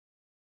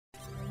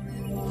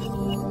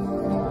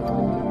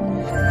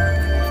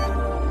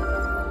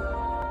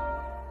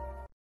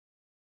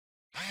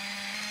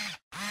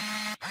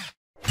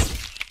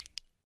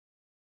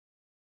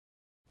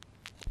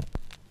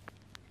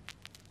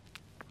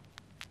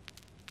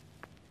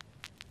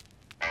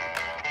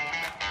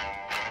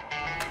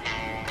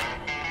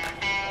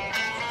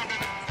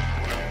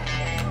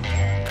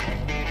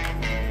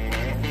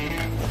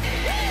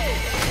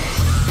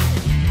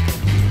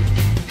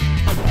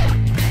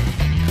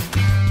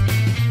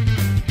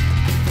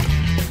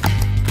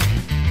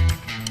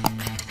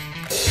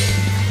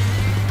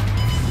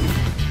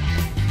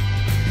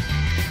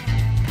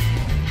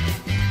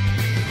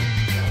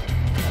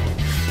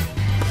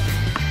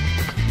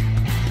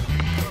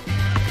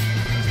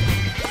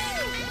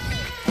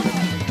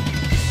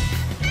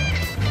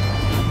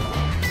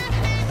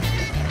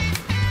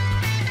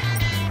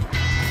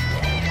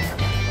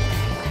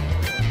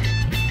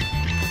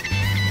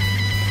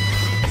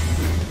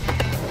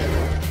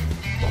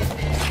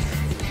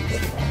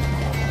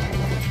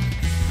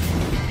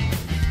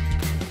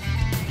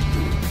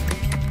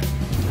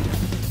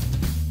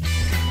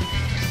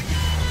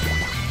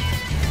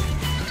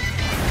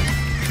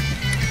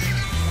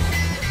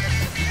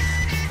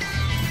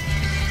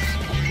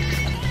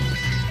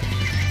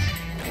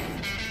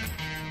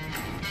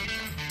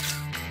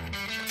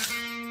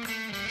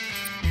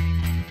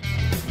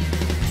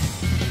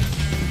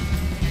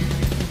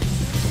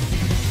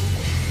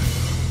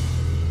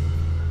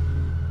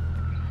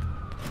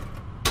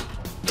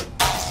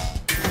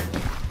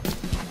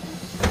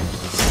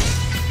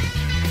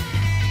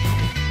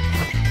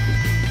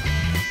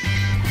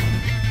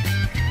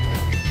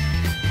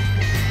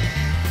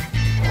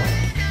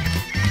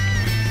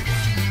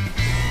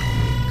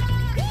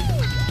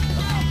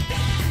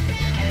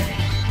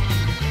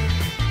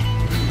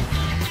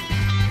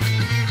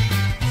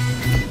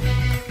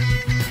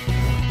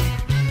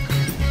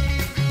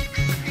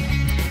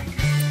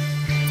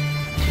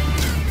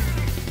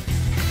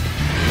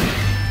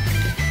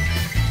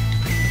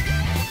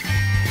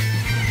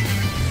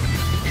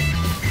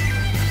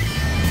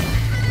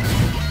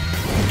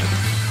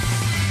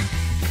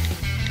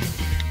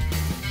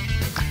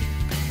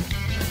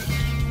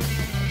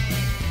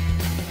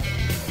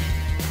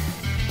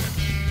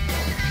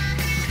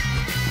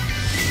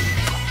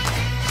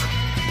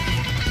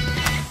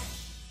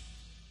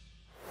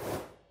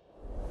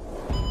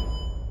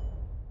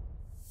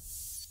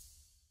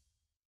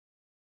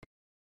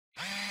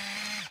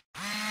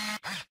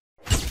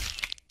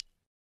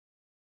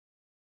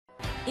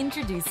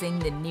Introducing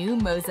the new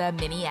MOZA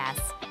Mini S,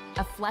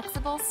 a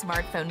flexible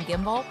smartphone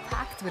gimbal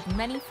packed with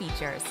many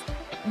features.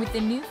 With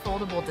the new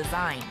foldable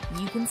design,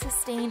 you can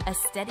sustain a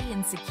steady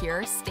and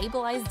secure,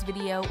 stabilized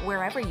video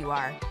wherever you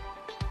are.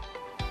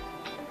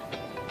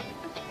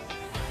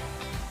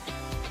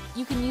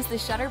 You can use the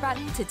shutter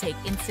button to take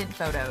instant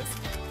photos.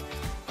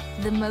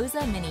 The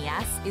MOZA Mini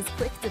S is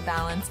quick to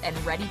balance and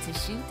ready to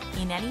shoot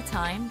in any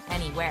time,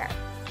 anywhere.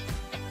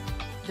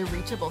 The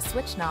reachable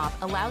switch knob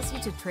allows you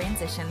to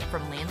transition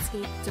from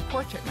landscape to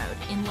portrait mode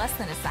in less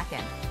than a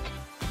second.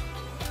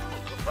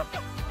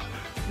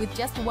 With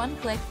just one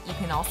click, you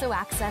can also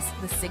access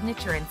the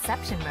signature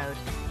inception mode.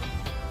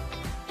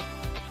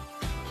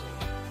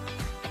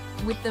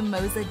 With the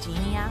MOZA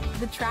Genie app,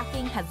 the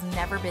tracking has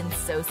never been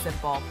so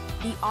simple.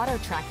 The auto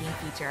tracking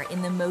feature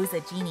in the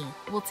MOZA Genie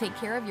will take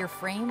care of your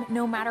frame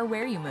no matter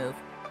where you move.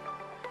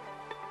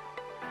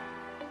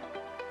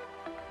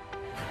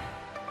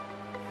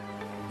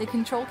 The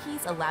control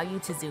keys allow you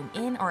to zoom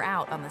in or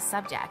out on the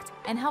subject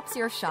and helps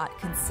your shot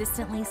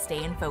consistently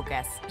stay in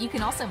focus. You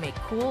can also make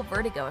cool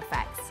vertigo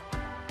effects.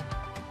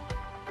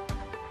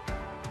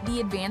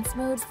 The advanced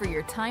modes for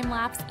your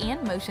time-lapse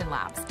and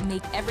motion-lapse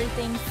make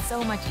everything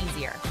so much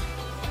easier.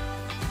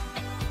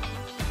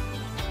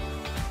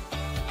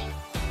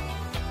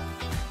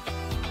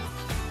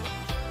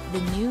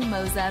 The new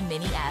MOZA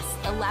Mini S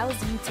allows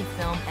you to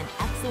film an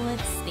excellent,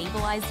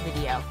 stabilized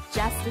video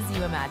just as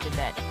you imagined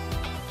it.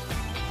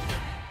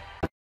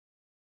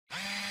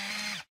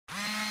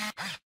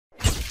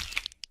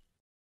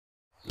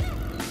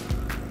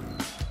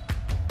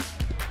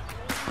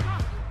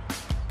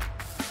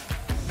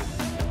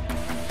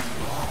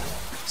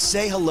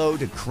 Say hello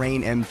to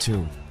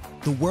Crane-M2,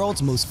 the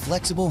world's most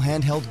flexible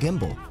handheld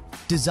gimbal,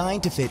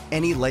 designed to fit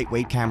any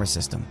lightweight camera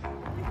system.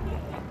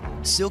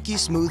 Silky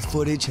smooth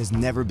footage has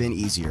never been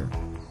easier.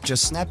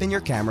 Just snap in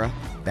your camera,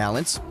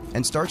 balance,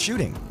 and start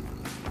shooting.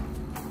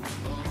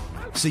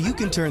 So you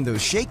can turn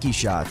those shaky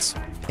shots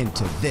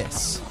into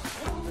this.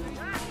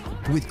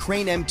 With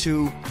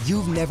Crane-M2,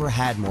 you've never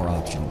had more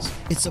options.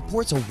 It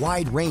supports a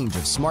wide range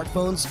of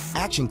smartphones,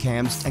 action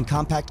cams, and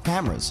compact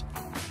cameras.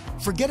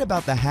 Forget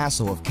about the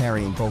hassle of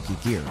carrying bulky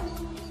gear.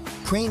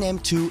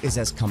 Crane-M2 is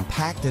as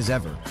compact as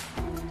ever,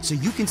 so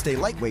you can stay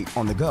lightweight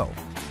on the go.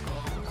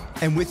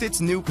 And with its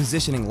new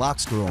positioning lock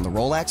screw on the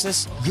roll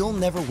axis, you'll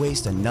never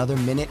waste another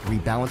minute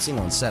rebalancing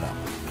on setup.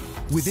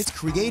 With its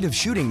creative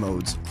shooting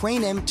modes,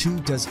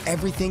 Crane-M2 does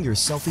everything your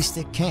selfie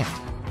stick can't.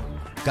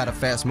 Got a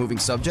fast-moving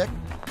subject?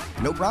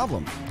 No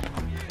problem.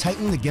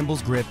 Tighten the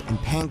gimbal's grip and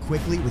pan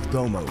quickly with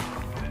Go mode.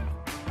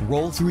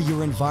 Roll through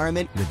your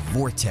environment with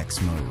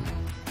Vortex mode.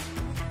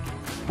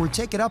 Or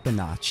take it up a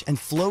notch and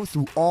flow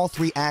through all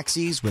three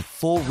axes with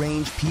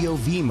full-range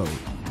POV mode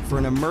for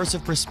an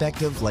immersive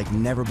perspective like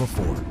never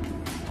before.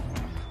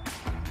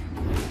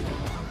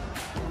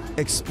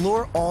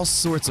 Explore all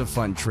sorts of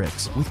fun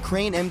tricks with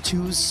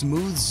Crane-M2's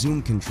smooth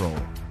zoom control.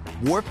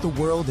 Warp the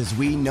world as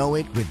we know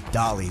it with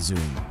Dolly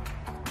Zoom.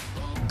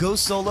 Go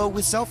solo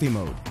with selfie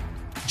mode.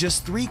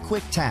 Just 3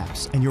 quick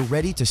taps and you're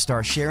ready to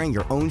start sharing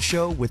your own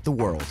show with the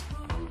world.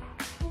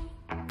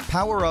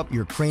 Power up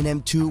your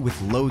Crane-M2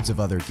 with loads of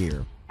other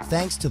gear,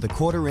 thanks to the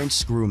 1/4-inch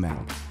screw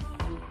mount.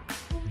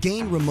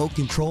 Gain remote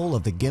control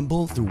of the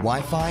gimbal through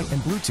Wi-Fi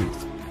and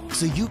Bluetooth,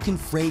 so you can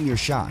frame your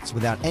shots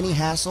without any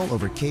hassle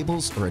over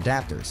cables or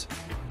adapters.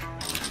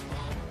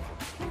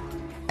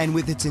 And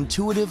with its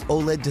intuitive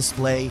OLED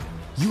display,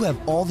 you have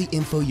all the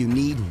info you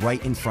need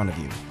right in front of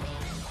you.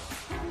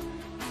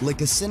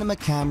 Like a cinema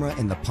camera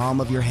in the palm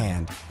of your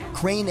hand,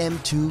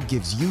 Crane-M2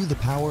 gives you the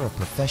power of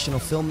professional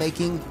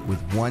filmmaking with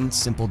one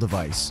simple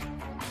device.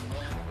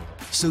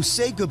 So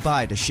say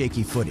goodbye to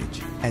shaky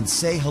footage and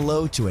say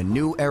hello to a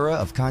new era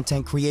of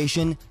content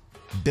creation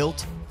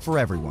built for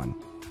everyone.